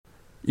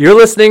You're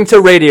listening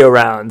to Radio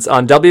Rounds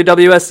on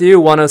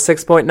WWSU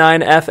 106.9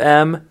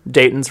 FM,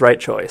 Dayton's Right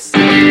Choice. I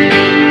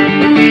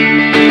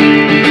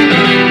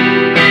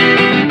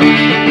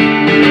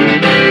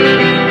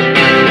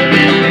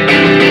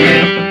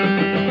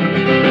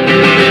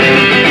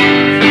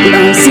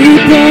see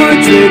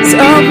portraits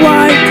of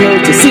white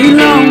coats, I see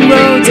long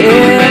roads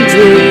and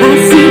dreams. I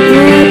see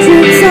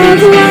portraits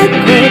of white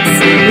coats,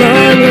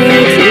 long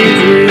roads and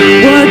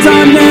dreams. Words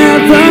are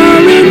never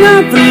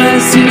enough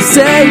unless you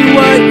say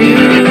what you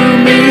mean.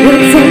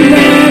 Words are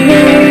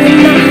never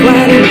enough,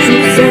 why don't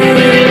you say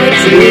what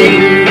you mean?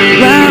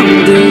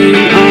 Rounding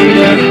on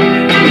the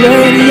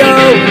radio,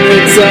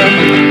 it's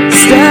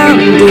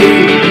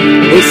astounding.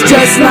 It's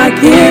just like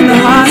in the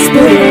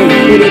hospital,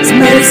 but it's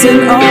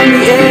medicine on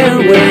the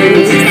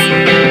airwaves.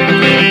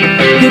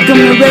 Here come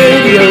the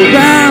radio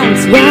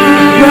rounds,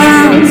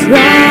 rounds,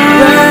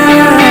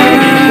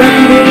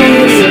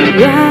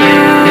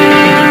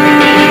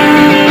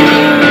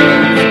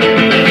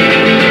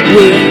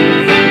 we're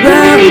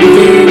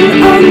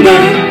rounding on the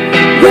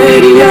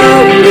radio,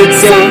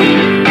 it's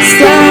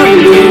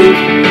astounding.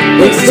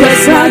 It's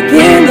just like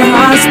in the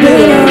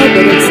hospital,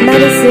 but it's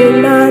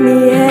medicine on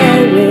the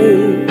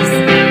airwaves.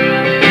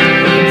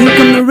 Here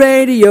come the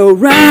radio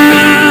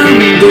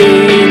rounding,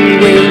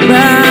 we're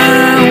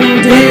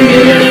rounding,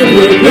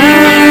 we're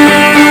rounding.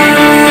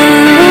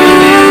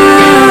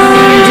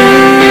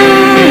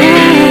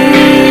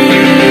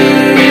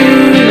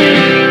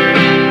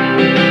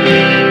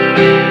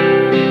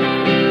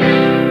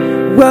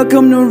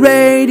 Welcome to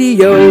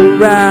Radio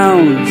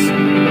Rounds.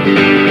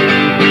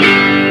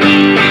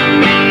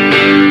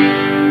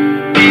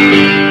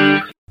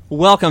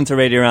 Welcome to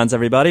Radio Rounds,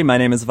 everybody. My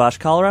name is Avash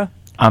Kalra.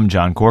 I'm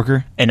John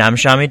Corker. And I'm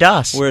Shamie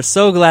Das. We're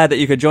so glad that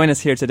you could join us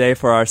here today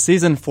for our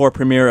Season 4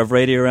 premiere of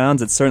Radio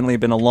Rounds. It's certainly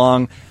been a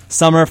long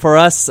summer for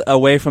us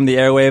away from the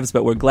airwaves,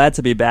 but we're glad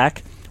to be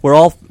back. We're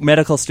all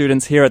medical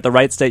students here at the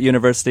Wright State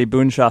University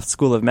Boonshoft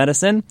School of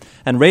Medicine,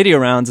 and Radio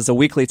Rounds is a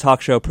weekly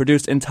talk show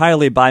produced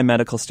entirely by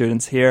medical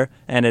students here,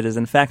 and it is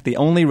in fact the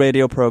only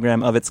radio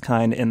program of its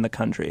kind in the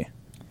country.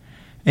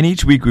 And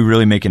each week we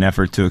really make an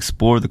effort to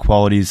explore the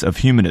qualities of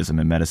humanism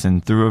in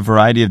medicine through a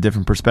variety of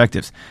different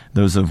perspectives,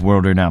 those of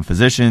world-renowned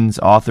physicians,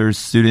 authors,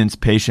 students,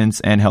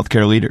 patients, and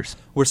healthcare leaders.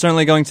 We're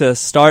certainly going to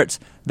start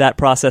that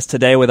process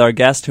today with our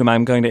guest, whom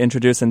I'm going to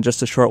introduce in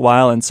just a short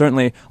while, and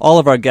certainly all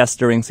of our guests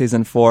during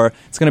Season 4.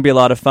 It's going to be a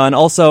lot of fun.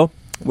 Also,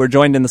 we're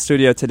joined in the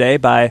studio today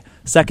by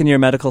second-year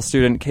medical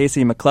student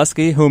Casey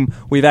McCluskey, whom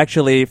we've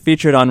actually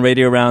featured on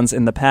Radio Rounds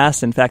in the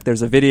past. In fact,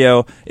 there's a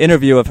video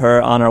interview of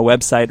her on our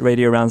website,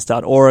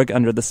 radiorounds.org,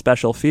 under the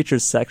special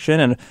features section.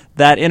 And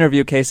that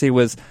interview, Casey,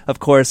 was, of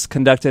course,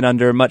 conducted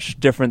under much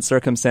different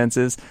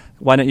circumstances.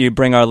 Why don't you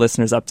bring our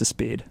listeners up to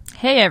speed?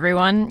 Hey,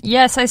 everyone.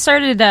 Yes, I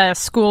started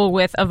school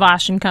with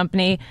Avash and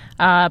Company,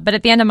 but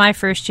at the end of my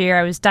first year,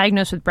 I was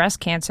diagnosed with breast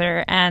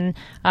cancer and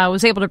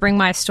was able to bring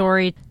my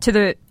story to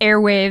the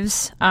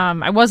airwaves.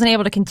 I wasn't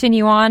able to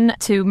continue on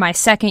to my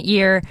second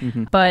year,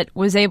 but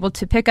was able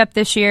to pick up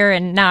this year,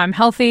 and now I'm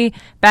healthy,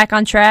 back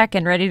on track,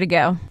 and ready to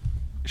go.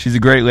 She's a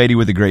great lady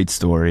with a great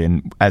story,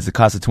 and as the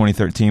class of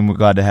 2013, we're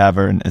glad to have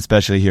her, and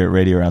especially here at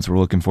Radio Rounds, we're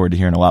looking forward to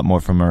hearing a lot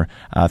more from her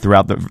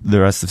throughout the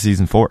rest of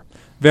Season 4.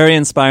 Very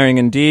inspiring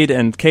indeed,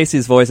 and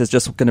Casey's voice is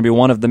just going to be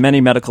one of the many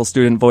medical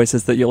student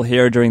voices that you'll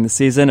hear during the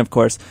season. Of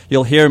course,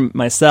 you'll hear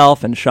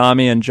myself and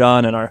Shamie and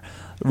John and our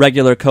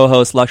regular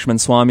co-host Lakshman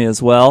Swamy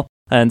as well.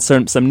 And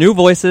some new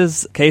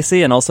voices,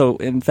 Casey, and also,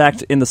 in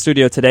fact, in the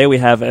studio today, we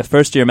have a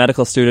first-year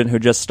medical student who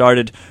just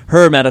started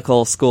her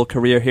medical school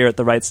career here at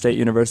the Wright State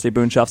University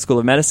Boonshoft School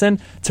of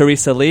Medicine.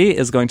 Teresa Lee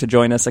is going to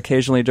join us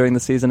occasionally during the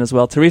season as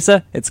well.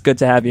 Teresa, it's good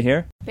to have you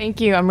here. Thank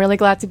you. I'm really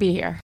glad to be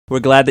here. We're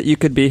glad that you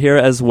could be here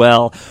as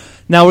well.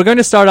 Now, we're going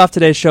to start off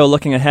today's show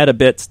looking ahead a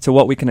bit to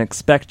what we can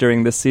expect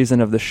during this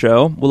season of the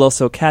show. We'll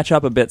also catch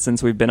up a bit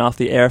since we've been off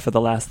the air for the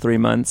last 3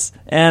 months.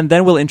 And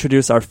then we'll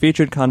introduce our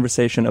featured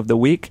conversation of the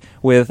week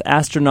with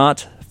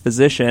astronaut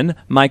physician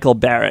Michael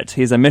Barratt.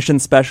 He's a mission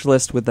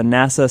specialist with the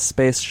NASA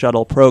Space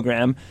Shuttle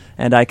Program,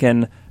 and I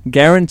can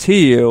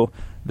guarantee you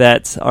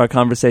that our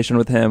conversation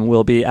with him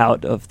will be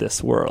out of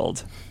this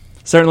world.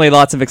 Certainly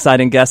lots of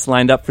exciting guests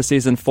lined up for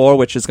Season 4,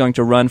 which is going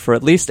to run for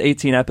at least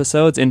 18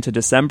 episodes into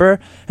December,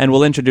 and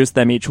we'll introduce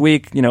them each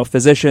week,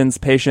 physicians,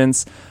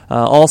 patients,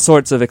 all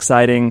sorts of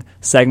exciting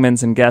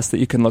segments and guests that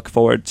you can look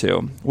forward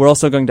to. We're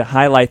also going to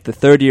highlight the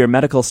third-year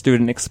medical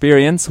student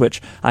experience,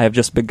 which I have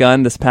just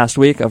begun this past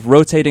week, of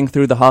rotating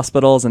through the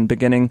hospitals and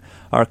beginning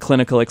our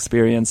clinical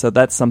experience, so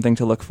that's something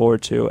to look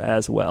forward to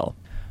as well.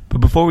 But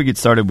before we get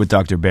started with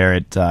Dr.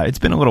 Barratt, it's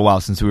been a little while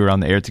since we were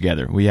on the air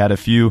together. We had a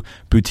few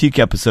boutique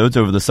episodes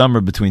over the summer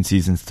between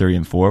Seasons 3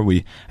 and 4.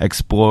 We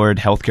explored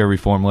healthcare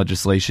reform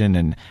legislation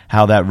and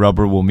how that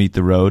rubber will meet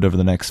the road over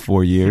the next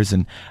 4 years.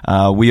 And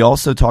we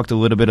also talked a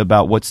little bit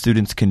about what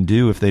students can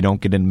do if they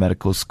don't get into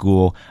medical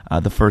school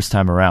the first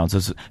time around.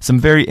 So some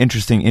very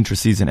interesting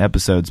intra-season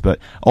episodes, but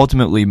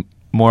ultimately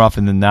more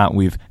often than not,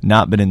 we've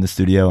not been in the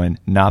studio and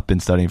not been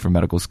studying for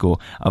medical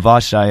school.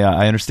 Avash,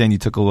 I understand you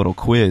took a little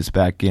quiz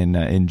back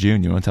in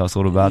June. You want to tell us a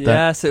little about that?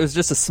 Yes, it was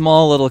just a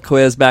small little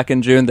quiz back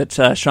in June that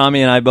Shamie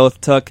and I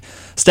both took.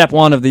 Step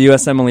 1 of the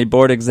USMLE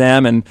board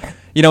exam, and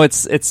you know,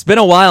 it's been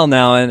a while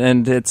now,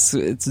 and it's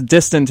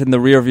distant in the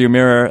rearview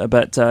mirror,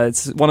 but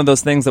it's one of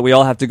those things that we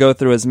all have to go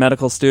through as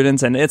medical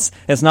students, and it's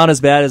not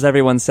as bad as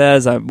everyone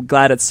says. I'm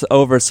glad it's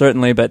over,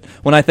 certainly, but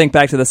when I think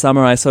back to the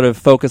summer, I sort of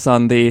focus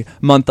on the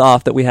month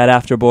off that we had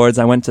after boards.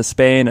 I went to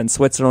Spain and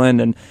Switzerland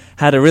and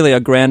had a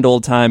grand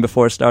old time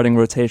before starting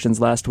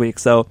rotations last week.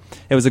 So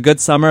it was a good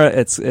summer.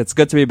 It's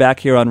good to be back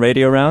here on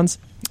Radio Rounds.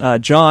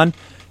 John,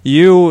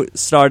 you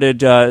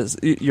started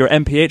your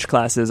MPH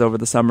classes over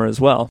the summer as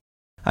well.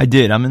 I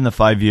did. I'm in the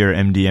 5-year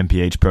MD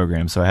MPH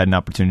program, so I had an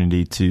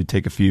opportunity to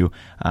take a few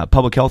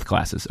public health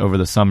classes over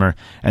the summer.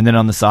 And then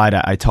on the side,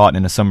 I taught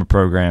in a summer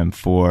program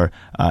for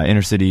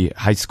inner-city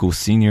high school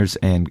seniors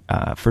and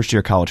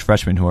first-year college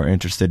freshmen who are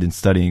interested in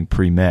studying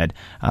pre-med.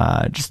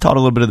 Just taught a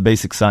little bit of the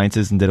basic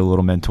sciences and did a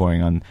little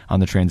mentoring on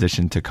the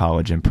transition to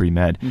college and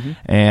pre-med. Mm-hmm.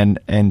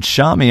 And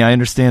Shamie, I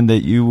understand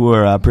that you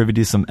were privy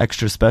to some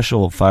extra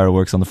special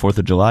fireworks on the 4th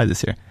of July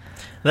this year.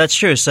 That's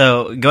true.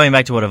 So going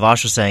back to what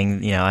Avash was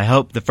saying, I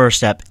hope the first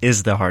step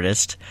is the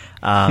hardest.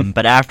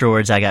 But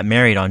afterwards, I got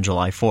married on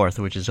July 4th,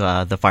 which is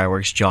the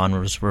fireworks John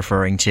was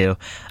referring to.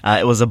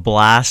 It was a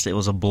blast. It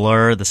was a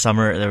blur. The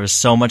summer, there was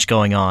so much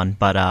going on.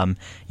 But,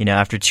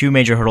 after 2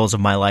 major hurdles of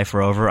my life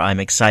are over, I'm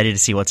excited to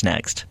see what's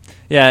next.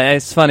 Yeah,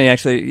 it's funny,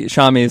 actually.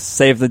 Shamie's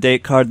save the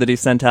date card that he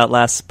sent out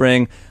last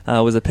spring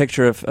was a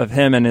picture of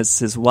him and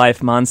his wife,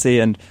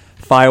 Monsi, and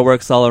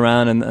fireworks all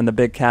around, and the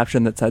big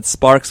caption that said,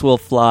 "Sparks will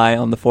fly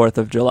on the 4th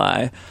of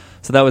July."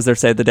 So that was their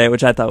save the date,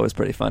 which I thought was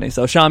pretty funny.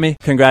 So Shamie,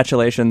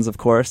 congratulations, of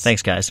course.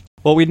 Thanks, guys.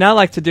 What we'd now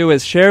like to do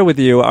is share with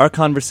you our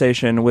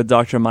conversation with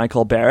Dr.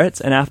 Michael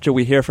Barratt, and after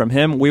we hear from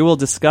him, we will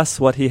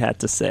discuss what he had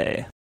to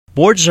say.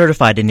 Board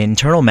certified in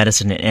internal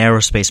medicine and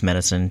aerospace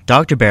medicine,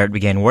 Dr. Barratt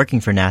began working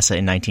for NASA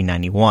in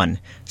 1991.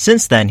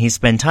 Since then, he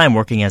spent time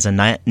working as a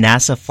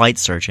NASA flight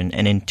surgeon,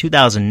 and in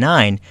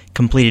 2009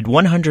 completed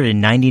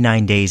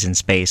 199 days in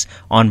space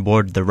on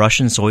board the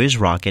Russian Soyuz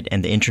Rocket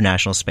and the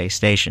International Space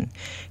Station.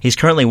 He's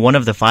currently one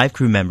of the 5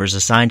 crew members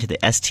assigned to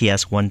the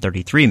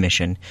STS-133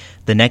 mission,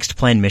 the next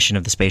planned mission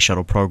of the Space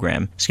Shuttle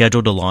Program,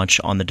 scheduled to launch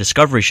on the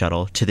Discovery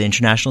Shuttle to the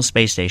International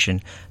Space Station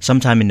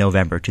sometime in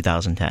November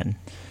 2010.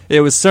 It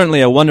was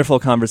certainly a wonderful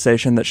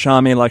conversation that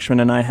Shamie, Lakshman,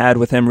 and I had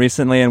with him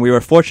recently, and we were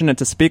fortunate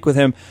to speak with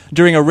him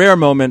during a rare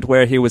moment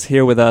where he was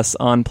here with us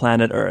on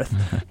planet Earth.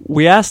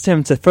 We asked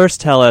him to first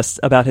tell us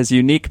about his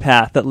unique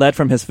path that led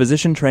from his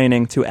physician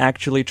training to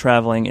actually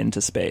traveling into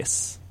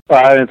space.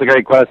 Well, it's a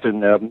great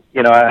question.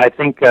 I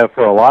think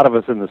for a lot of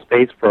us in the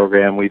space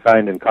program, we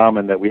find in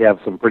common that we have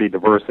some pretty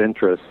diverse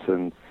interests,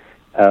 and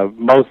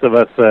most of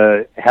us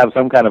have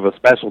some kind of a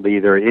specialty,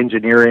 either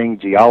engineering,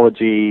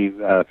 geology,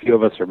 a few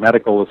of us are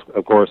medical,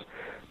 of course,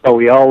 but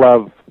we all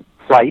love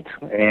flight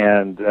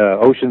and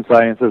ocean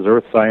sciences,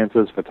 earth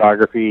sciences,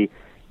 photography,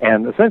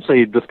 and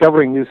essentially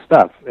discovering new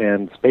stuff.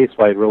 And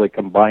spaceflight really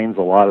combines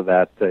a lot of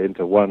that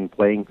into one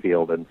playing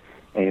field. And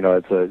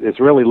it's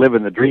really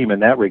living the dream in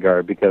that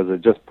regard, because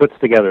it just puts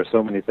together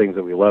so many things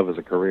that we love as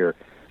a career.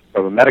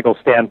 From a medical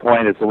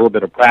standpoint, it's a little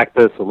bit of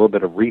practice, a little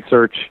bit of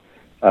research,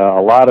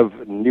 a lot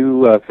of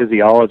new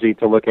physiology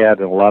to look at,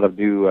 and a lot of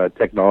new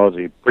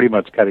technology, pretty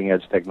much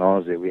cutting-edge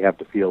technology that we have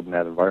to field in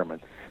that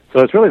environment.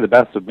 So it's really the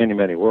best of many,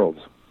 many worlds.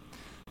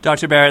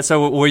 Dr. Barratt,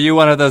 so were you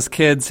one of those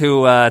kids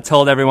who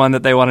told everyone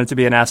that they wanted to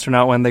be an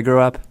astronaut when they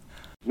grew up?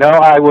 No,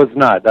 I was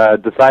not.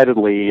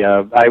 Decidedly,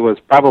 I was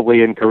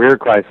probably in career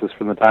crisis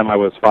from the time I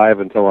was 5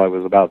 until I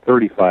was about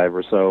 35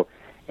 or so.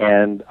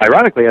 And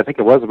ironically, I think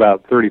it was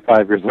about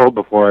 35 years old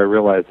before I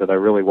realized that I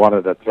really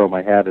wanted to throw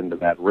my hat into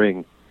that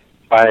ring.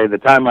 By the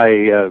time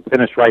I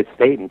finished Wright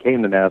State and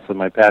came to NASA,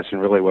 my passion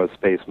really was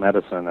space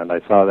medicine, and I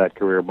saw that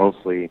career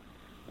mostly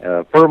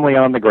firmly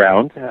on the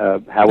ground.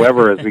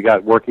 However, as we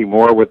got working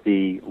more with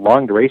the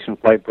long-duration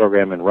flight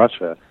program in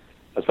Russia,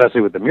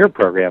 especially with the Mir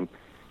program,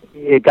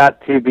 it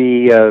got to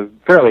be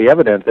fairly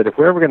evident that if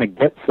we're ever going to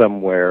get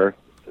somewhere,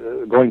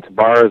 going to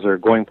Mars or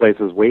going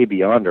places way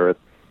beyond Earth,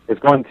 it's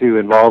going to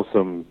involve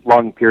some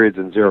long periods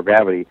in zero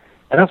gravity.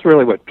 And that's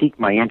really what piqued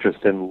my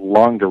interest in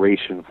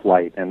long-duration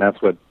flight, and that's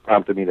what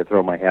prompted me to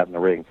throw my hat in the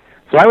ring.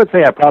 So I would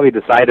say I probably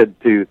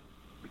decided to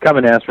become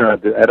an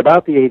astronaut at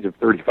about the age of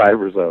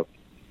 35 or so.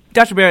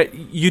 Dr. Barratt,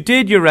 you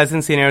did your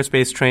residency in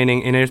aerospace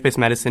training, in aerospace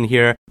medicine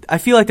here. I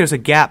feel like there's a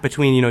gap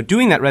between,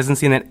 doing that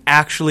residency and then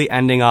actually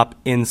ending up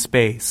in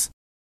space.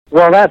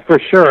 Well, that's for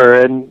sure,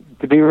 and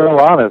to be real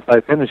honest,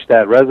 I finished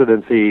that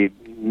residency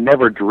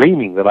never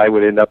dreaming that I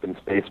would end up in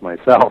space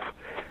myself.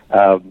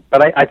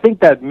 But I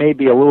think that may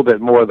be a little bit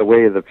more the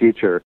way of the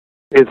future.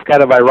 It's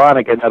kind of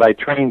ironic in that I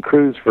trained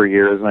crews for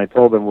years, and I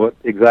told them what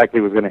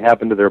exactly was going to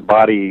happen to their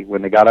body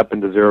when they got up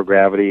into zero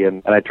gravity,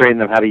 and I trained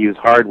them how to use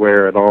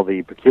hardware and all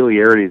the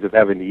peculiarities of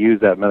having to use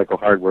that medical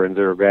hardware in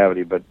zero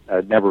gravity, but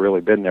I'd never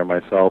really been there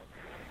myself.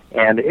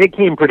 And it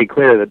came pretty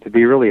clear that to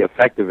be really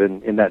effective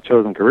in that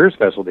chosen career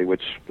specialty,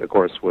 which, of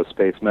course, was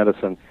space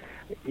medicine,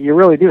 you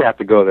really do have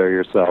to go there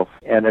yourself.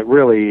 And it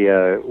really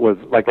was,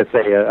 like I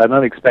say, an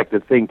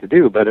unexpected thing to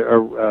do, but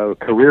a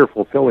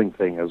career-fulfilling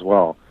thing as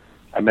well.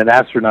 I'm an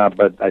astronaut,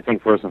 but I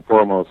think first and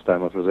foremost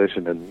I'm a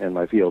physician, and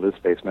my field is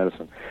space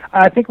medicine.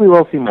 I think we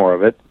will see more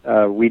of it.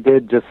 We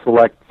did just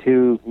select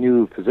 2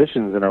 new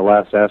physicians in our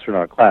last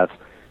astronaut class.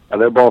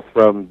 They're both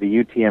from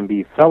the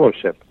UTMB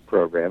fellowship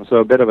program, so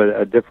a bit of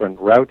a different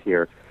route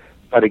here.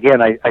 But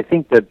again, I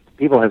think that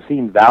people have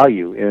seen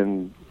value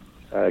in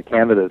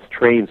candidates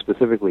trained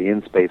specifically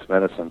in space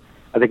medicine.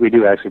 I think we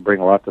do actually bring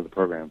a lot to the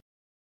program.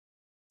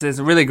 It's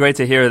really great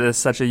to hear this,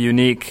 such a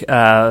unique,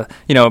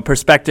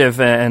 perspective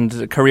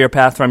and career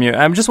path from you.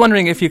 I'm just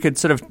wondering if you could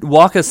sort of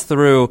walk us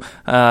through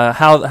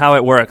how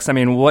it works. I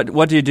mean,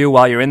 what do you do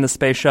while you're in the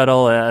space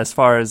shuttle? As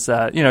far as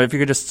if you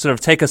could just sort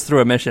of take us through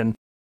a mission.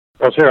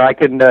 Well, sure. I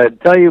can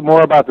tell you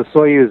more about the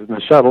Soyuz and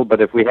the shuttle, but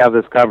if we have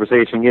this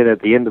conversation again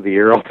at the end of the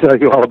year, I'll tell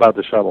you all about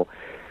the shuttle.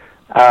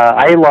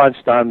 I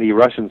launched on the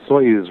Russian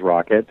Soyuz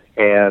Rocket,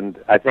 and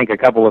I think a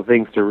couple of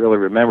things to really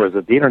remember is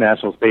that the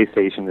International Space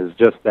Station is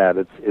just that.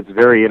 It's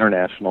very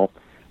international.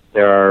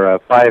 There are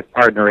 5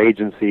 partner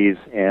agencies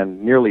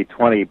and nearly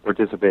 20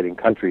 participating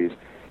countries,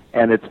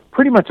 and it's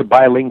pretty much a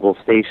bilingual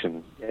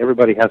station.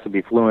 Everybody has to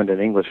be fluent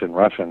in English and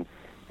Russian,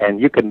 and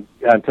you can,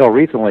 until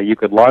recently, you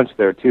could launch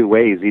there 2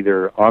 ways,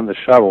 either on the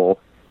shuttle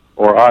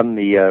or on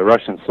the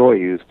Russian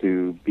Soyuz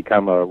to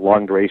become a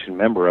long-duration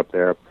member up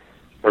there.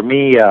 For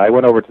me, I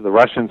went over to the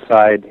Russian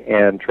side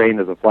and trained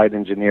as a flight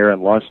engineer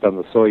and launched on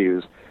the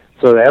Soyuz.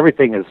 So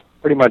everything is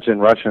pretty much in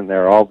Russian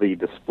there. All the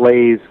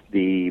displays,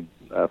 the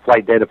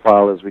flight data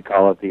file, as we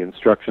call it, the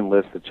instruction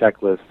list, the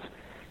checklists,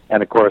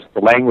 and, of course, the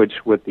language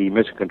with the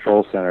Mission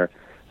Control Center.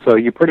 So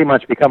you pretty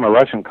much become a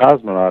Russian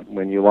cosmonaut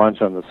when you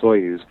launch on the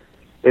Soyuz.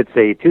 It's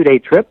a 2-day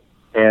trip,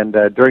 and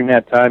during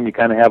that time you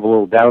kind of have a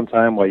little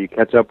downtime while you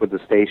catch up with the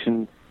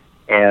station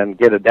and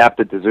get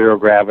adapted to zero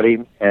gravity.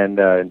 And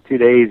in 2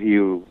 days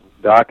you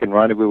dock and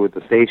rendezvous with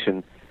the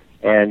station,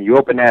 and you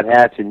open that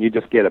hatch and you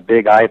just get a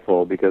big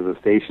eyeful because the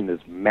station is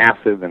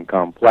massive and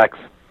complex.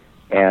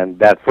 And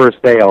that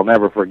first day I'll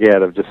never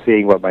forget of just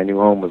seeing what my new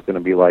home was going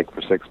to be like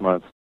for 6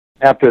 months.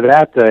 After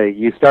that,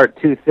 you start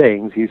 2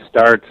 things. You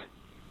start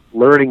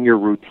learning your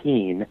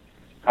routine,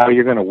 how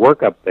you're going to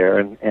work up there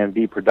and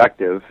be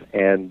productive,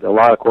 and a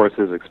lot, of course,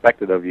 is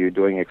expected of you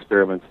doing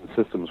experiments and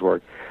systems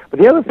work. But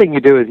the other thing you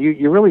do is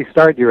you really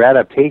start your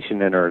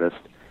adaptation in earnest,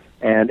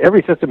 and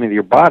every system in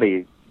your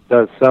body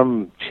does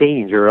some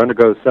change or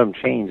undergoes some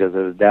change as it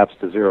adapts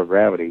to zero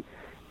gravity.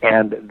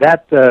 And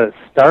that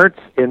starts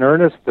in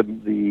earnest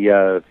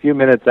the few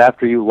minutes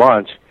after you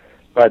launch,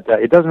 but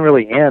it doesn't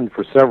really end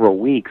for several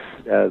weeks.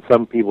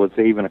 Some people would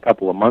say even a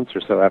couple of months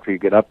or so after you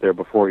get up there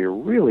before you're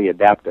really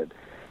adapted.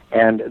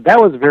 And that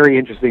was very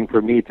interesting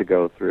for me to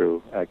go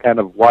through, kind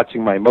of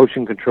watching my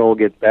motion control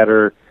get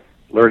better,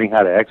 learning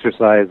how to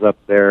exercise up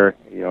there,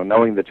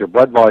 knowing that your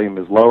blood volume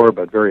is lower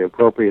but very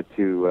appropriate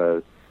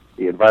to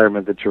the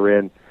environment that you're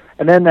in.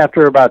 And then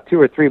after about 2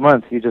 or 3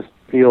 months, you just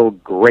feel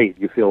great.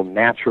 You feel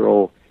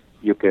natural.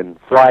 You can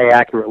fly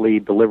accurately,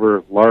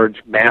 deliver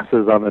large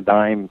masses on a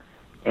dime,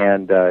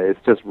 and it's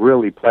just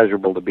really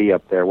pleasurable to be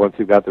up there once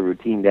you've got the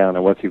routine down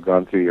and once you've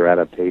gone through your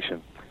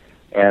adaptation.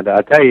 And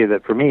I'll tell you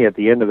that for me, at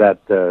the end of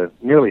that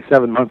nearly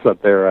 7 months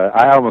up there,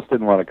 I almost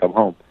didn't want to come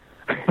home.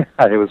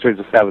 I was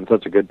just having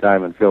such a good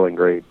time and feeling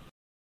great.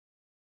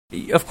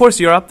 Of course,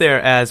 you're up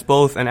there as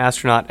both an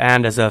astronaut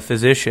and as a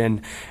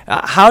physician.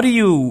 How do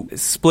you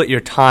split your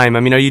time? I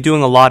mean, are you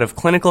doing a lot of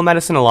clinical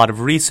medicine, a lot of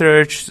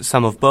research,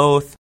 some of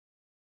both?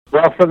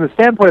 Well, from the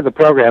standpoint of the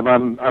program,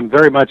 I'm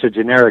very much a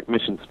generic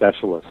mission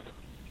specialist.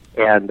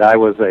 And I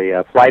was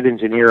a flight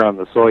engineer on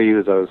the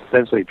Soyuz. I was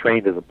essentially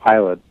trained as a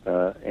pilot.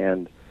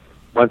 And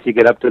once you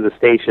get up to the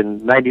station,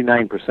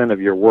 99%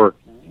 of your work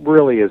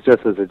really is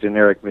just as a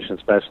generic mission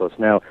specialist.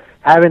 Now,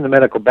 having the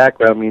medical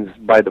background means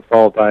by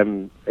default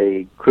I'm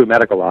a crew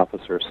medical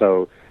officer.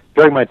 So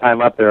during my time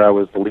up there, I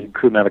was the lead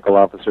crew medical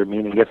officer,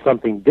 meaning if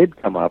something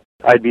did come up,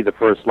 I'd be the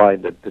first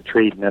line to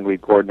treat, and then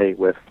we'd coordinate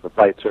with the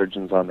flight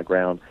surgeons on the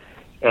ground.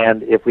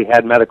 And if we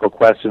had medical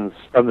questions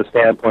from the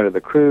standpoint of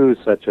the crew,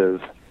 such as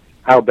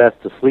how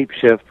best to sleep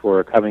shift for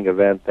a coming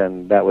event,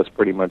 then that was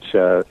pretty much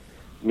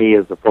me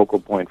as the focal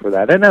point for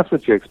that. And that's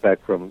what you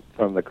expect from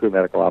the crew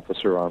medical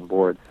officer on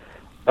board.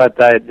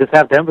 But I just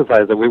have to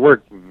emphasize that we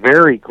work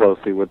very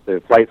closely with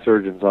the flight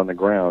surgeons on the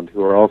ground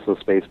who are also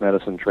space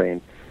medicine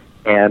trained.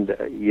 And,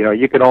 you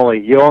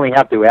only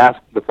have to ask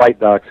the flight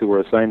docs who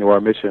were assigned to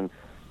our mission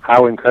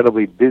how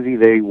incredibly busy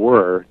they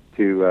were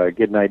to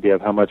get an idea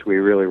of how much we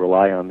really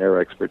rely on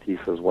their expertise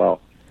as well.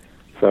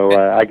 So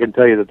I can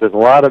tell you that there's a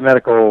lot of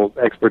medical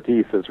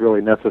expertise that's really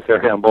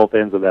necessary on both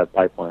ends of that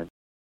pipeline.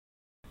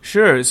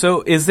 Sure.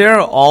 So is there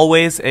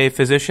always a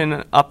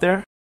physician up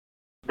there?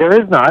 There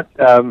is not.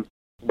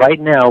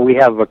 Right now, we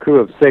have a crew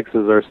of 6 as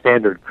our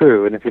standard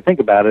crew, and if you think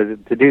about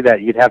it, to do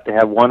that, you'd have to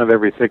have one of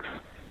every 6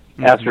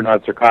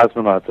 astronauts or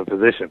cosmonauts a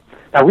physician.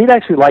 Now, we'd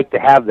actually like to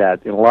have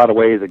that in a lot of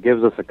ways. It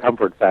gives us a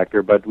comfort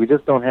factor, but we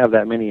just don't have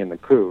that many in the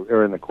crew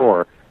or in the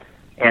Corps.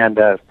 And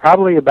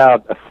probably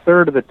about a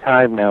third of the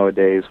time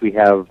nowadays, we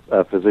have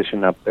a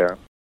physician up there.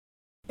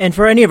 And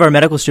for any of our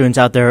medical students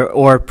out there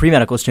or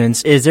pre-medical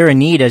students, is there a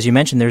need, as you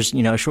mentioned, there's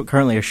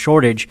currently a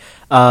shortage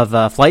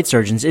of flight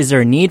surgeons. Is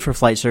there a need for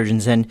flight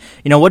surgeons? And,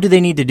 what do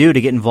they need to do to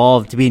get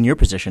involved to be in your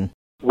position?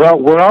 Well,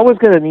 we're always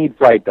going to need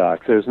flight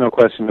docs. There's no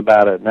question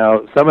about it.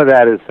 Now, some of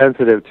that is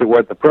sensitive to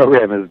what the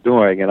program is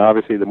doing, and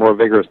obviously the more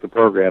vigorous the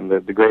program, the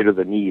greater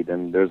the need,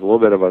 and there's a little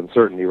bit of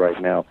uncertainty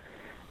right now.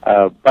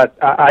 But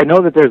I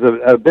know that there's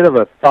a bit of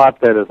a thought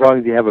that as long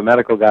as you have a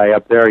medical guy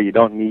up there, you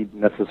don't need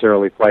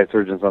necessarily flight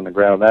surgeons on the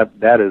ground.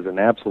 That is an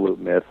absolute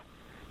myth.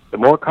 The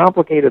more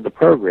complicated the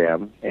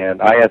program,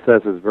 and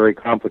ISS is very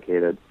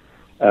complicated,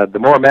 the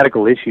more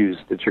medical issues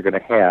that you're going to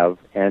have,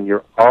 and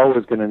you're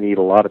always going to need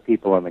a lot of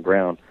people on the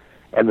ground.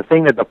 And the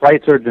thing that the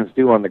flight surgeons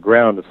do on the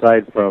ground,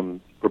 aside from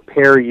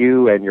prepare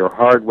you and your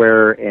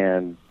hardware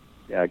and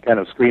kind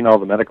of screen all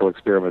the medical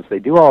experiments, they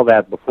do all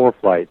that before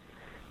flight,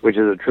 which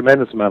is a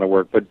tremendous amount of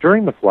work. But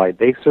during the flight,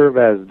 they serve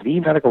as the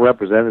medical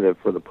representative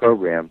for the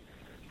program,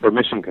 for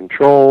mission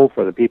control,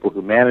 for the people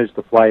who manage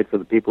the flight, for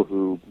the people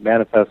who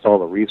manifest all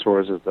the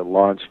resources that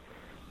launch.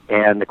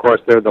 And, of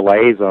course, they're the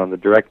liaison, the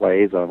direct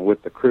liaison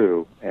with the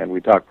crew, and we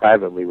talk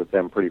privately with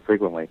them pretty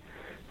frequently.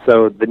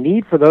 So the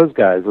need for those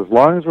guys, as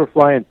long as we're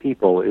flying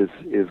people,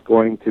 is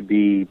going to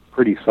be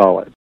pretty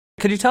solid.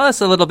 Could you tell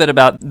us a little bit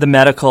about the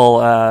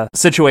medical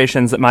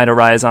situations that might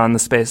arise on the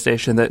space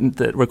station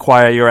that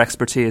require your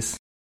expertise?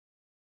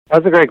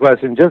 That's a great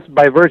question. Just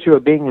by virtue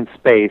of being in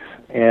space,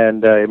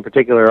 and in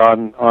particular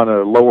on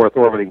a low Earth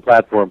orbiting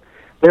platform,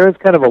 there is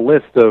kind of a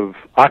list of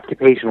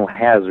occupational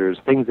hazards,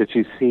 things that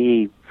you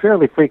see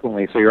fairly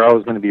frequently, so you're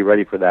always going to be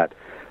ready for that.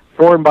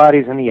 Foreign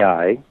bodies in the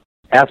eye,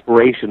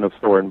 aspiration of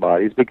foreign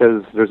bodies,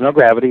 because there's no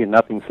gravity and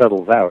nothing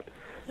settles out.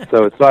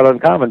 So it's not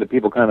uncommon that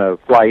people kind of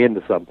fly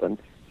into something.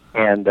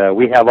 And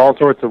we have all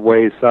sorts of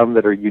ways, some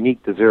that are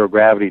unique to zero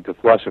gravity, to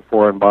flush a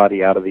foreign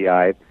body out of the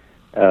eye.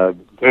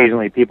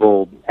 Occasionally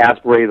people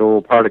aspirate a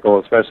little particle,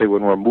 especially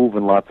when we're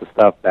moving lots of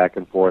stuff back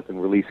and forth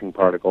and releasing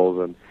particles,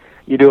 and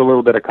you do a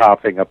little bit of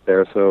coughing up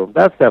there, so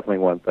that's definitely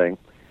one thing.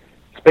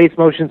 Space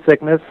motion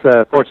sickness,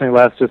 fortunately,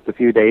 lasts just a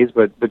few days,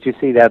 but you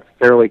see that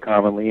fairly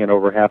commonly in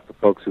over half the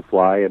folks who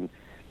fly, and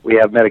we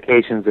have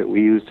medications that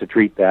we use to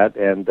treat that,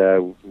 and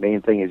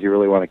main thing is you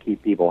really want to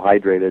keep people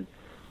hydrated.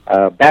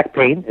 Back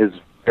pain is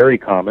very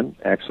common,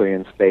 actually,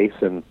 in space,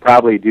 and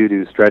probably due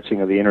to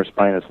stretching of the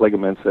interspinous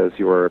ligaments as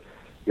your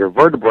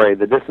vertebrae,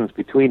 the distance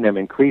between them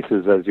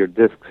increases as your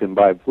discs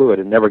imbibe fluid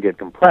and never get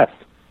compressed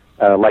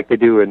like they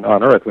do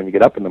on Earth when you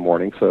get up in the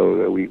morning,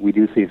 so we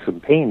do see some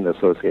pain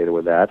associated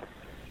with that.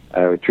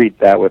 We treat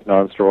that with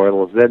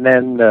nonsteroidals. And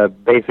then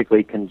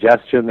basically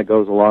congestion that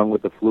goes along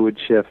with the fluid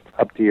shift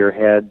up to your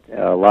head.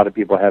 A lot of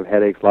people have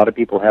headaches. A lot of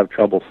people have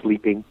trouble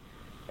sleeping.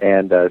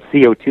 And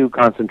CO2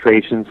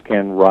 concentrations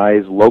can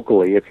rise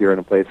locally if you're in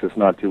a place that's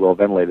not too well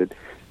ventilated.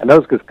 And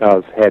those could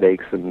cause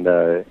headaches and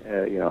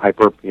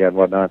hyperpnea and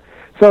whatnot.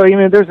 So,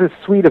 there's a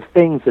suite of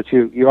things that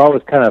you're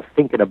always kind of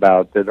thinking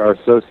about that are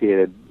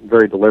associated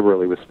very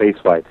deliberately with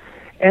spaceflight.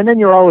 And then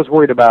you're always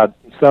worried about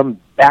some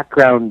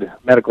background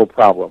medical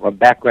problem, a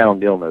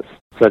background illness,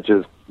 such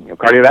as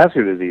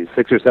cardiovascular disease.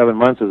 6 or 7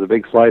 months is a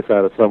big slice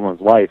out of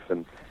someone's life,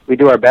 and we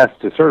do our best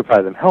to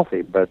certify them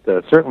healthy, but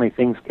certainly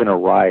things can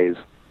arise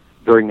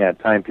during that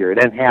time period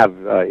and have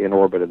in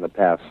orbit in the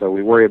past. So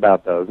we worry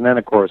about those. And then,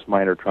 of course,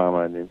 minor trauma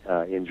and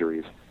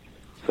injuries.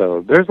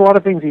 So there's a lot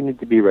of things you need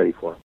to be ready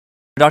for.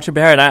 Dr.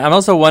 Barratt, I'm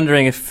also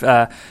wondering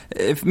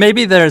if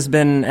maybe there's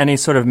been any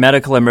sort of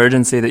medical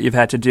emergency that you've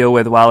had to deal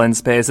with while in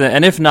space,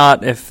 and if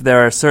not, if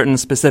there are certain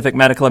specific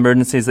medical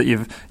emergencies that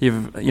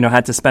you've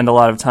had to spend a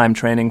lot of time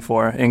training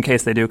for in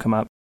case they do come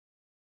up.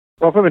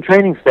 Well, from a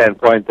training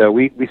standpoint,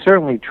 we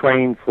certainly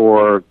train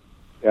for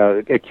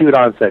acute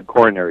onset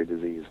coronary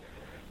disease,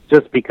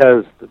 just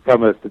because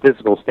from a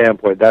statistical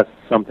standpoint, that's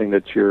something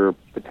that you're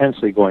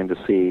potentially going to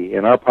see.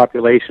 In our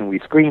population, we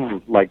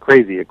screen like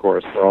crazy, of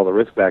course, for all the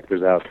risk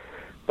factors out.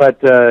 But,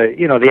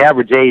 the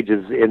average age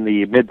is in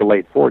the mid to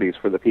late 40s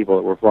for the people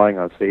that we're flying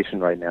on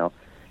station right now.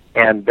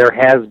 And there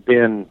has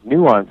been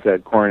new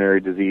onset coronary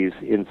disease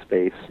in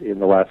space in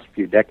the last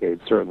few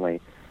decades,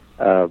 certainly,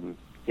 in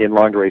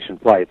long-duration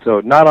flight. So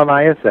not on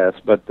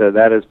ISS, but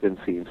that has been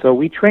seen. So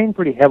we train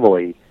pretty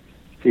heavily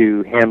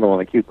to handle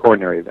an acute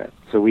coronary event.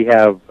 So we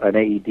have an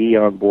AED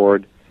on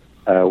board.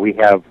 We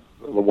have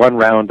one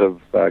round of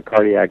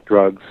cardiac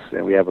drugs,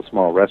 and we have a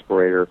small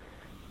respirator,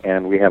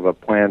 and we have a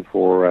plan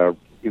for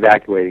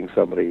evacuating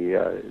somebody.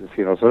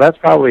 So that's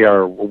probably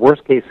our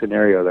worst-case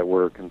scenario that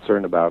we're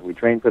concerned about. We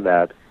train for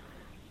that.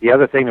 The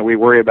other thing that we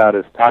worry about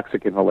is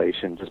toxic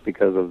inhalation, just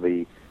because of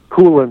the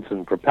coolants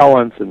and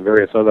propellants and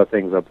various other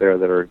things up there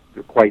that are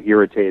quite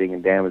irritating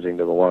and damaging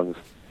to the lungs.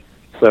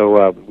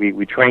 So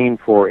we train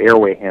for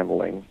airway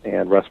handling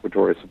and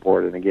respiratory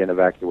support, and again,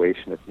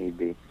 evacuation if need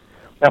be.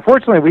 Now,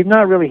 fortunately, we've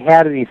not really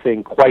had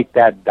anything quite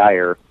that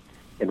dire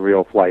in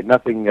real flight.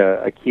 Nothing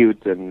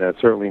acute, and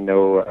certainly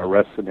no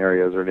arrest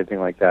scenarios or anything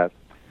like that.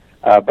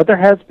 But there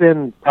has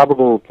been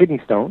probable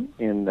kidney stone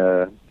in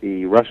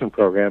the Russian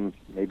program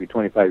maybe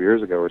 25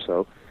 years ago or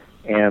so,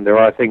 and there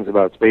are things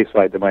about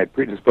spaceflight that might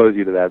predispose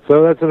you to that.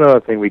 So that's another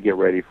thing we get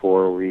ready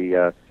for. We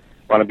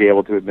want to be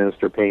able to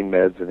administer pain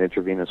meds and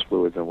intravenous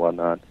fluids and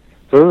whatnot.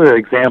 So those are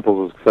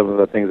examples of some of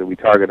the things that we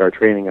target our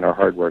training and our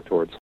hard work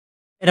towards.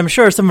 And I'm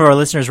sure some of our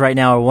listeners right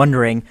now are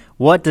wondering,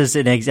 what does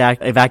an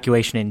exact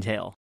evacuation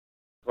entail?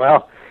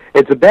 Well,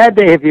 it's a bad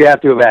day if you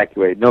have to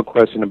evacuate, no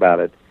question about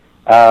it.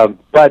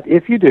 But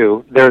if you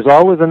do, there's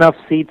always enough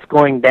seats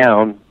going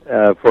down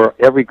for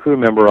every crew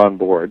member on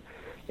board.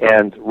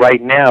 And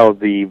right now,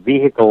 the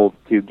vehicle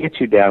to get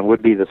you down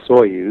would be the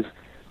Soyuz.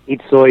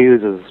 Each Soyuz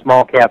is a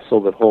small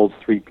capsule that holds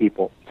 3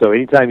 people. So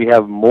anytime you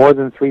have more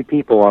than 3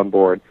 people on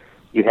board,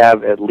 you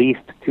have at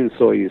least 2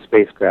 Soyuz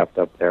spacecraft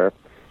up there.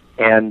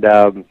 And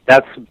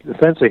that's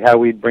essentially how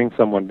we'd bring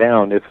someone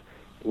down. If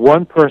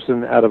one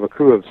person out of a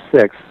crew of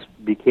 6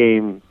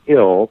 became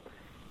ill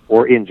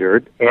or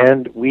injured,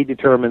 and we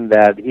determined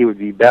that he would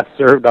be best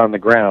served on the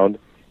ground,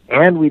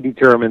 and we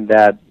determined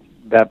that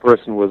that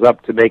person was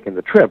up to making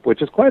the trip,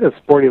 which is quite a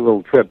sporty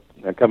little trip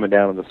coming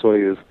down on the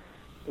Soyuz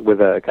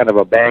with a kind of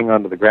a bang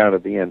onto the ground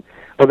at the end.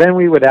 Well, then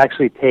we would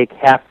actually take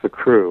half the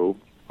crew,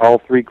 all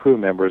 3 crew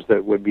members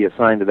that would be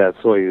assigned to that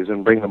Soyuz,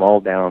 and bring them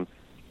all down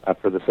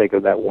for the sake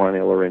of that one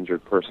ill or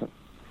injured person.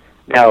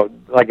 Now,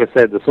 like I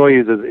said, the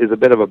Soyuz is a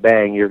bit of a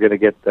bang. You're going to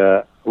get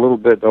a little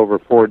bit over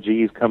 4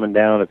 Gs coming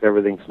down if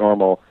everything's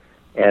normal,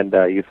 and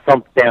you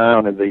thump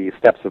down in the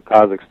steppes of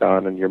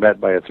Kazakhstan, and you're met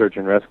by a search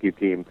and rescue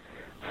team.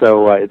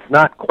 So it's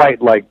not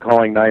quite like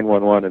calling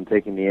 911 and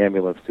taking the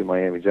ambulance to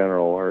Miami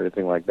General or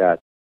anything like that.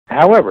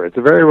 However, it's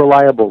a very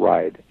reliable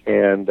ride,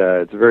 and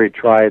it's a very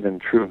tried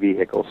and true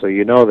vehicle, so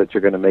you know that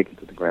you're going to make it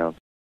to the ground.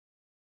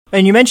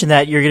 And you mentioned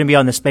that you're going to be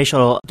on the space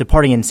shuttle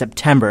departing in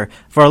September.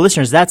 For our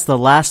listeners, that's the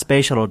last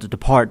space shuttle to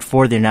depart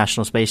for the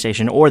International Space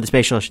Station or the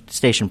Space Shuttle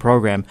Station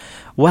program.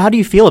 Well, how do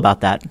you feel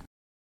about that?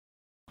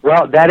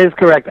 Well, that is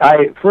correct.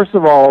 First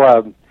of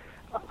all,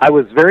 I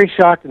was very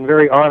shocked and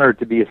very honored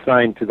to be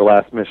assigned to the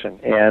last mission.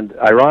 And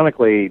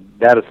ironically,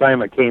 that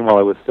assignment came while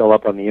I was still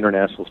up on the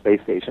International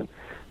Space Station.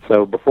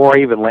 So before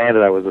I even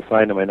landed, I was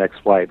assigned to my next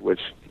flight,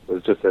 which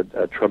was just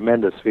a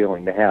tremendous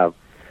feeling to have.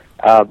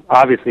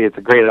 Obviously, it's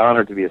a great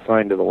honor to be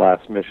assigned to the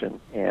last mission,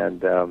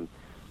 and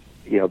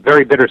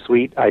very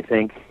bittersweet. I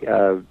think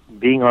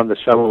being on the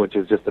shuttle, which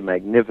is just a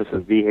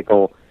magnificent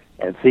vehicle,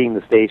 and seeing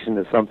the station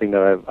is something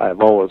that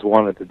I've always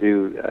wanted to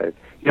do.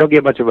 You don't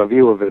get much of a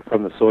view of it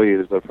from the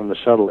Soyuz, but from the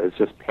shuttle, it's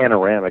just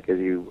panoramic as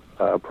you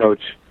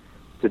approach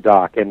to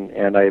dock,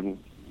 and I'm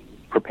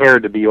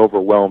prepared to be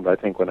overwhelmed, I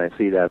think, when I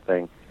see that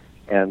thing,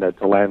 and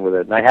to land with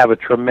it. And I have a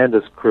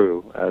tremendous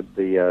crew.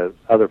 The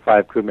other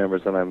 5 crew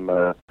members that I'm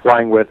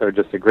flying with are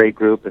just a great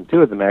group, and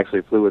 2 of them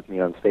actually flew with me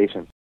on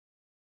station.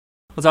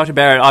 Well, Dr.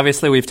 Barratt,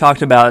 obviously we've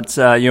talked about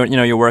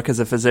your work as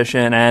a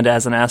physician and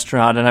as an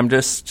astronaut, and I'm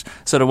just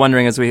sort of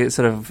wondering as we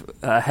sort of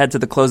head to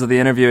the close of the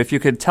interview, if you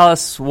could tell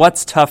us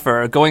what's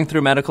tougher, going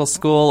through medical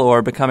school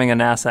or becoming a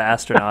NASA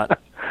astronaut?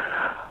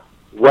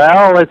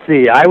 Well, let's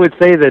see. I would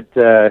say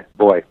that,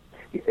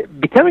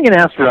 becoming an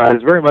astronaut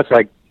is very much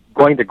like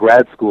going to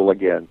grad school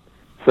again.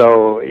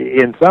 So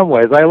in some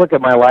ways, I look at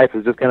my life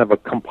as just kind of a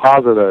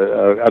composite,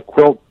 a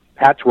quilt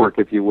patchwork,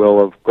 if you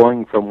will, of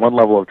going from one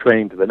level of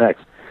training to the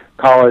next.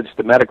 College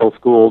to medical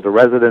school to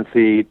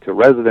residency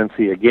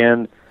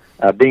again.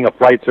 Being a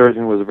flight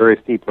surgeon was a very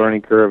steep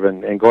learning curve,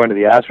 and going to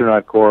the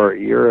astronaut corps,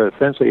 you're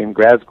essentially in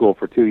grad school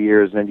for 2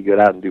 years, and then you get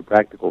out and do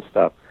practical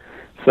stuff.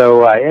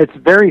 So it's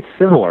very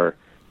similar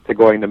to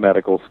going to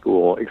medical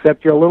school,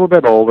 except you're a little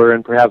bit older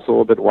and perhaps a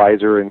little bit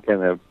wiser and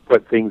kind of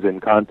put things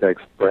in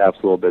context perhaps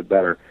a little bit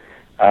better.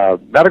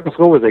 Medical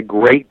school was a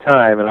great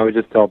time, and I would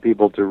just tell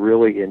people to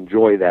really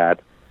enjoy that.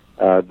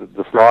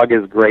 The slog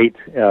is great.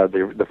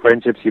 The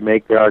friendships you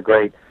make there are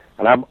great.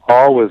 And I'm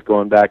always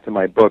going back to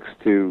my books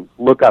to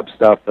look up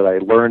stuff that I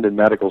learned in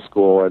medical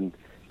school and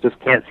just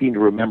can't seem to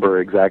remember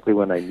exactly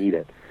when I need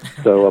it.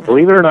 So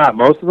believe it or not,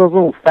 most of those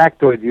little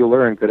factoids you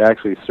learn could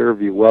actually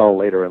serve you well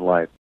later in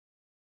life.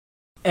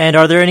 And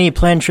are there any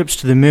planned trips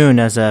to the moon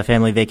as a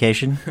family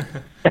vacation?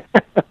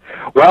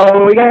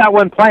 Well, we got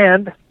one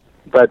planned,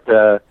 but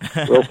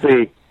we'll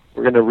see.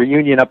 We're going to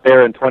reunion up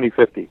there in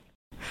 2050.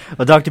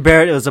 Well, Dr.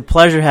 Barratt, it was a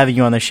pleasure having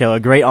you on the show. A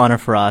great honor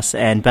for us,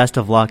 and best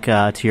of luck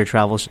to your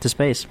travels to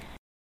space.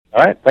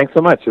 All right. Thanks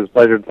so much. It was a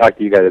pleasure to talk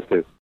to you guys,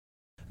 too.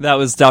 That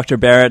was Dr.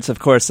 Barratt. Of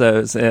course,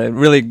 was a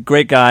really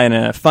great guy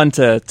and fun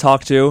to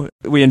talk to.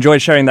 We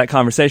enjoyed sharing that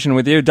conversation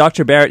with you.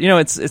 Dr. Barratt,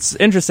 it's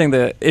interesting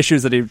the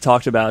issues that he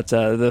talked about,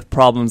 the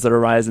problems that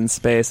arise in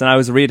space. And I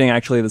was reading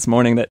actually this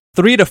morning that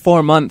 3 to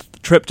 4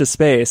 month trip to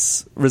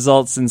space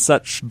results in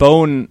such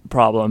bone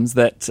problems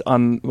that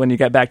when you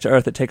get back to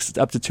Earth, it takes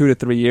up to 2 to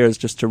 3 years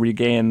just to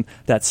regain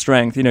that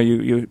strength.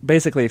 You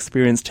basically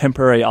experience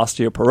temporary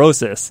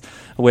osteoporosis,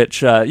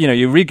 which,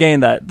 you regain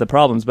the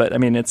problems. But, I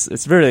mean,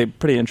 it's really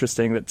pretty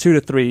interesting that 2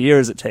 to 3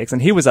 years it takes.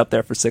 And he was up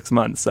there for 6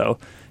 months, so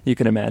you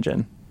can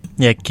imagine.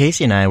 Yeah,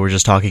 Casey and I were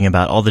just talking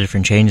about all the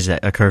different changes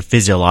that occur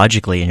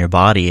physiologically in your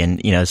body, and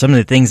some of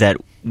the things that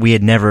we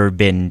had never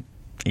been,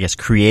 I guess,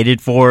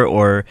 created for,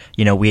 or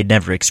we had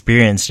never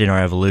experienced in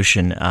our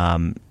evolution,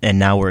 and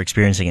now we're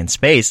experiencing in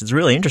space. It's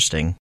really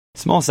interesting.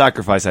 Small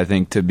sacrifice, I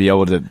think, to be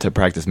able to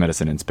practice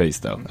medicine in space,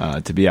 though.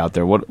 To be out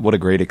there, what a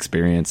great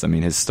experience. I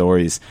mean, his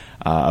stories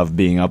of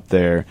being up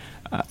there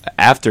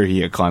after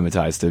he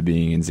acclimatized to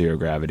being in zero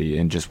gravity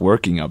and just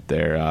working up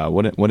there.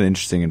 What an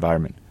interesting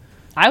environment.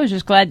 I was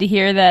just glad to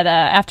hear that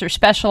after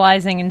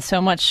specializing in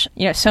so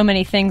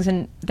many things,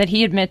 and that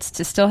he admits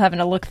to still having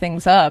to look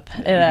things up,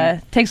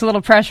 it takes a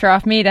little pressure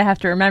off me to have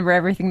to remember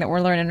everything that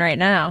we're learning right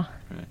now.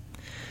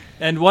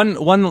 And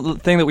one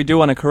thing that we do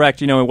want to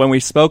correct, when we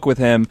spoke with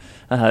him,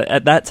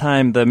 at that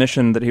time, the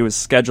mission that he was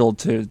scheduled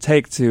to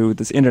take to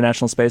this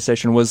International Space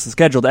Station was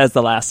scheduled as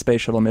the last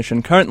space shuttle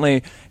mission.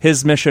 Currently,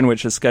 his mission,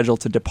 which is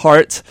scheduled to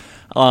depart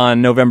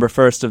on November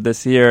 1st of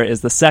this year,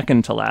 is the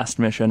second to last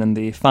mission, and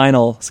the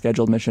final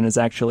scheduled mission is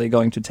actually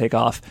going to take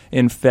off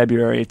in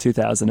February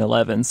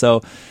 2011.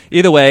 So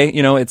either way,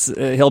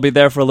 he'll be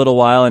there for a little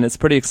while, and it's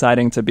pretty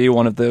exciting to be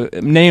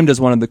named as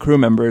one of the crew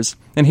members.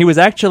 And he was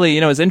actually,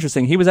 it's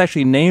interesting, he was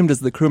actually named as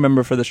the crew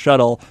member for the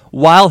shuttle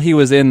while he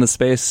was in the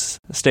space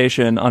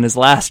station on his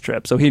last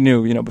trip. So he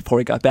knew, before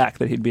he got back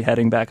that he'd be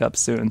heading back up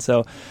soon.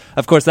 So,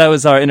 of course, that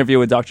was our interview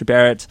with Dr.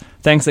 Barratt.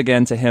 Thanks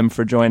again to him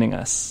for joining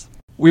us.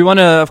 We want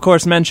to, of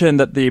course, mention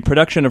that the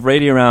production of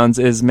Radio Rounds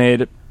is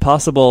made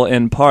possible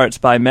in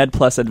part by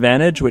MedPlus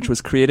Advantage, which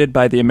was created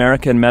by the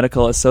American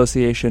Medical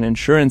Association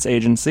Insurance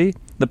Agency.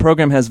 The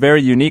program has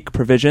very unique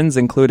provisions,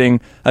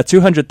 including a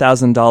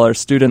 $200,000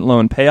 student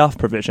loan payoff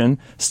provision,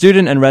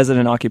 student and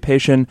resident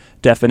occupation,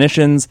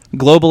 definitions,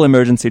 global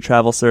emergency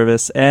travel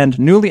service, and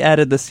newly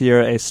added this year,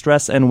 a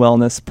stress and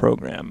wellness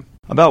program.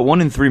 About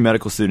 1 in 3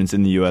 medical students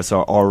in the U.S.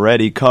 are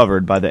already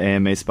covered by the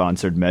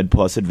AMA-sponsored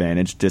MedPlus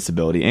Advantage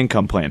Disability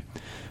Income Plan.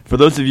 For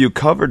those of you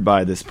covered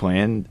by this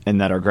plan and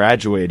that are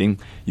graduating,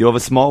 you'll have a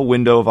small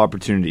window of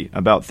opportunity,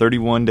 about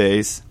 31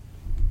 days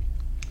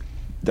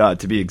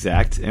to be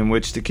exact, in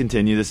which to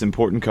continue this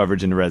important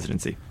coverage into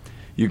residency.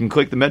 You can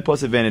click the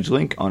MedPlus Advantage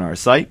link on our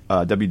site,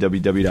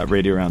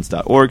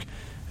 www.radiorounds.org,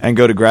 and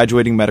go to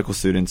Graduating Medical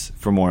Students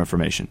for more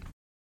information.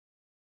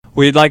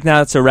 We'd like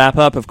now to wrap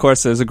up. Of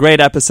course, it was a great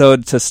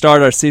episode to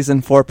start our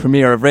Season 4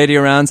 premiere of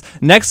Radio Rounds.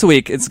 Next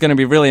week, it's going to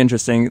be really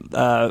interesting.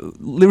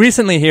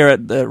 Recently here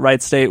at the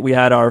Wright State, we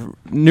had our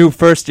new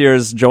first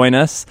years join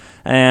us,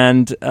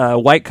 and a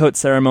white coat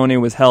ceremony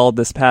was held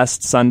this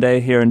past Sunday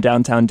here in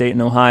downtown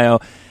Dayton,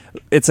 Ohio.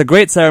 It's a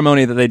great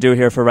ceremony that they do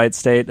here for Wright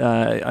State,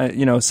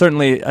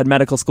 certainly at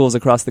medical schools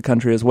across the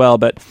country as well,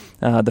 but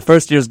the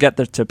first years get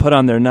to put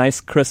on their nice,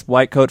 crisp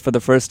white coat for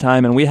the first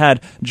time, and we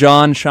had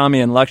John,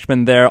 Shamie, and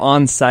Lakshman there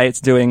on site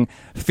doing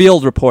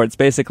field reports,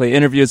 basically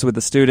interviews with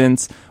the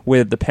students,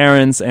 with the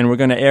parents, and we're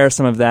going to air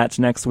some of that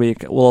next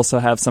week. We'll also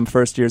have some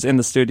first years in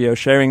the studio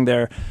sharing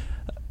their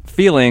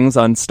feelings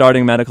on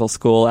starting medical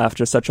school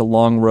after such a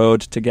long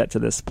road to get to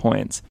this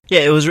point.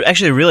 Yeah, it was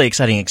actually a really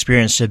exciting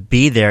experience to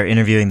be there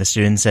interviewing the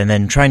students and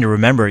then trying to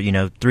remember,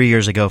 3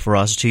 years ago for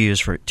us, 2 years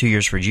for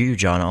you,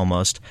 John,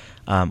 almost,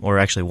 or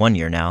actually 1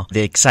 year now,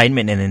 the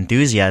excitement and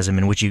enthusiasm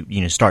in which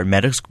you start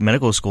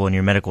medical school and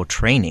your medical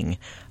training.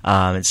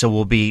 And so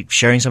we'll be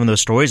sharing some of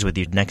those stories with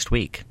you next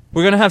week.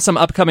 We're going to have some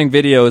upcoming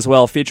video as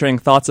well featuring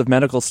thoughts of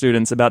medical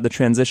students about the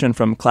transition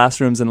from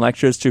classrooms and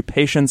lectures to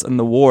patients in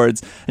the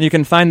wards. And you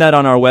can find that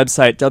on our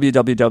website,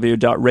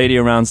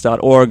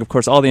 www.radiorounds.org. Of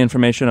course, all the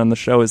information on the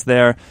show is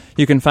there.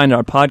 You can find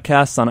our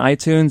podcasts on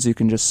iTunes. You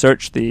can just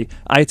search the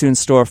iTunes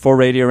store for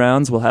Radio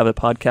Rounds. We'll have a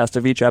podcast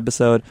of each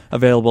episode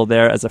available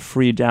there as a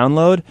free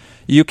download.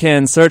 You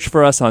can search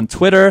for us on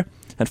Twitter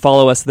and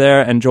follow us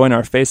there and join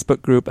our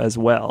Facebook group as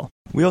well.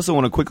 We also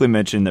want to quickly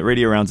mention that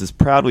Radio Rounds is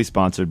proudly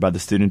sponsored by the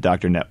Student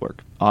Doctor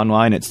Network,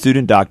 online at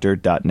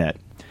studentdoctor.net.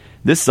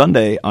 This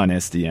Sunday on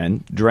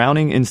SDN,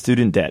 Drowning in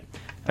Student Debt,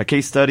 a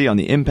case study on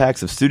the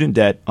impacts of student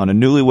debt on a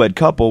newlywed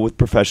couple with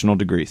professional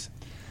degrees.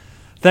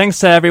 Thanks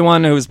to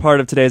everyone who was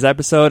part of today's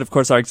episode. Of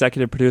course, our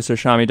executive producer,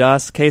 Shamie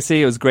Das.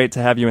 Casey, it was great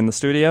to have you in the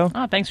studio.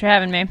 Oh, thanks for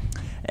having me.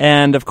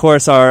 And, of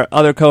course, our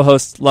other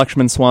co-host,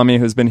 Lakshman Swamy,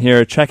 who's been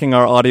here checking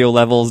our audio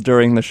levels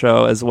during the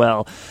show as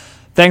well.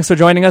 Thanks for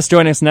joining us.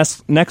 Join us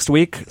next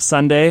week,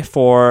 Sunday,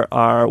 for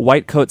our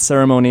White Coat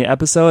Ceremony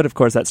episode. Of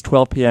course, that's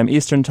 12 p.m.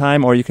 Eastern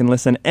Time, or you can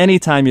listen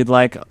anytime you'd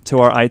like to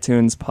our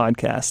iTunes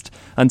podcast.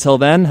 Until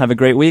then, have a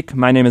great week.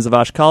 My name is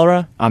Avash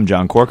Kalra. I'm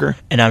John Corker.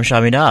 And I'm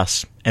Shamie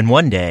Das. And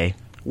one day,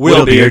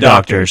 we'll be your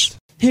doctors.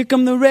 Here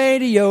come the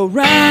radio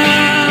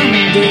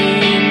rounding,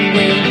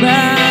 we're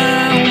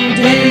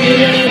rounding,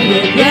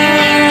 we're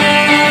rounding.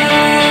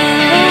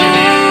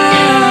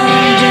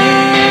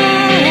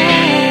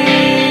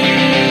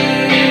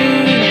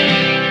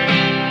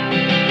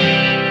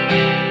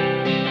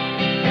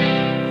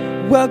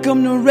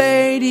 Welcome to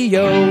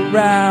Radio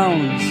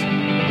Rounds.